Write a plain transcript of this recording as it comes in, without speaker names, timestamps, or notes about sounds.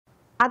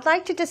I'd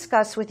like to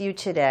discuss with you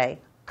today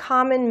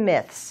common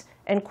myths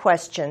and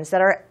questions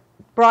that are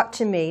brought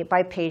to me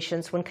by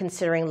patients when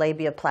considering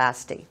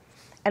labiaplasty.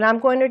 And I'm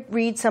going to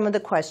read some of the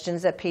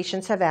questions that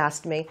patients have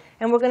asked me,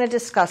 and we're going to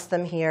discuss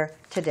them here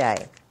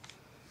today.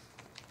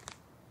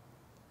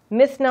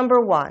 Myth number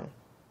 1.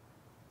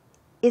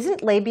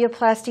 Isn't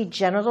labiaplasty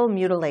genital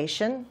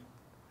mutilation?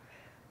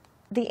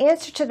 The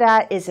answer to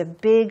that is a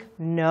big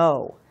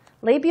no.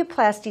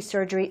 Labiaplasty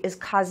surgery is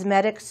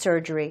cosmetic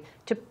surgery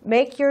to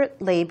make your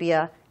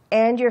labia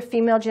and your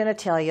female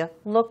genitalia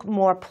look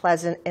more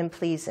pleasant and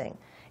pleasing.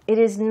 It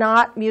is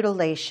not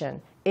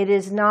mutilation. It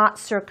is not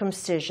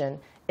circumcision.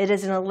 It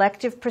is an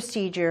elective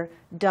procedure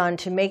done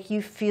to make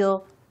you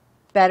feel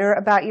better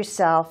about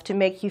yourself, to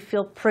make you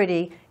feel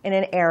pretty in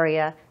an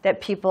area that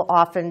people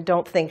often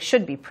don't think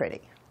should be pretty.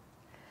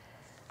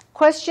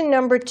 Question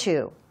number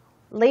 2.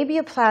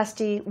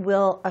 Labiaplasty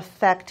will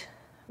affect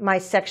my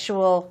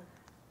sexual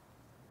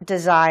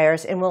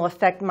desires and will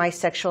affect my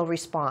sexual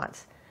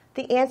response.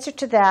 The answer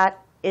to that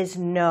is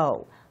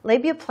no.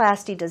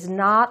 Labiaplasty does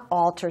not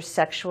alter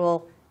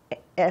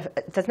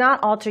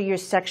your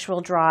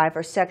sexual drive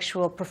or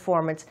sexual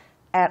performance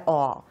at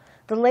all.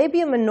 The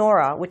labia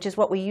minora, which is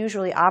what we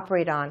usually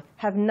operate on,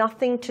 have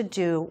nothing to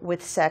do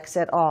with sex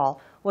at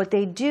all. What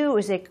they do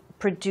is they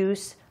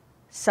produce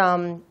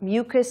some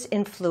mucus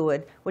and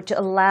fluid, which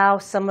allow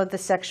some of the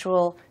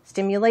sexual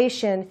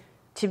stimulation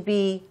to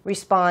be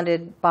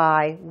responded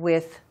by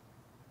with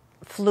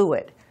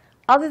fluid.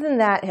 Other than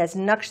that, it has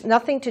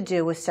nothing to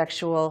do with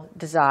sexual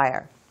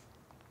desire.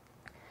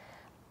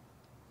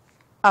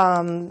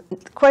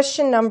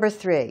 Question number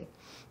 3.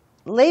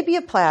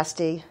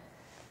 Labiaplasty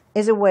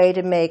is a way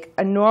to make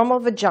a normal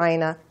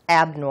vagina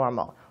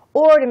abnormal,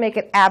 or to make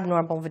an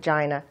abnormal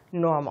vagina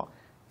normal.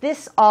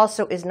 This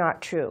also is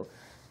not true.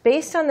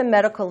 Based on the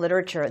medical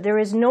literature, there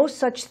is no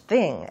such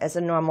thing as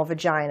a normal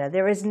vagina.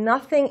 There is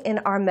nothing in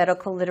our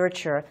medical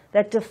literature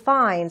that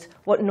defines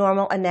what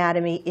normal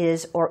anatomy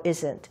is or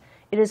isn't.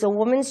 It is a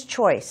woman's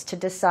choice to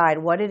decide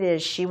what it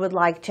is she would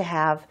like to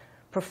have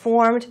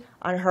performed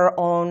on her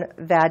own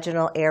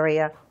vaginal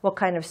area, what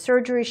kind of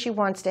surgery she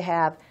wants to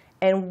have,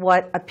 and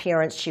what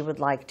appearance she would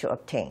like to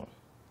obtain.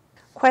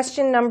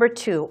 Question number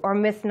 2, or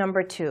myth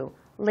number 2.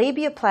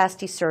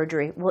 Labiaplasty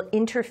surgery will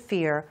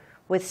interfere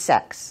with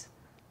sex.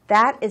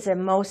 That is a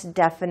most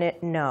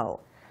definite no.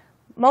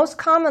 Most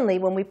commonly,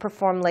 when we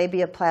perform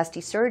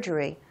labiaplasty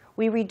surgery,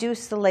 we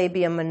reduce the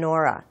labia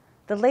minora.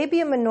 The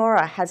labia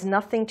minora has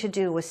nothing to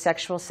do with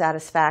sexual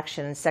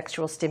satisfaction and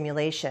sexual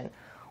stimulation.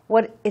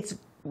 What its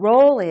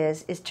role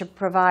is to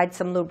provide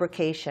some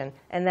lubrication,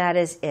 and that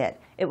is it.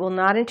 It will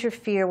not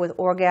interfere with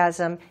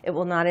orgasm. It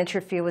will not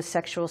interfere with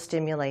sexual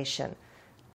stimulation.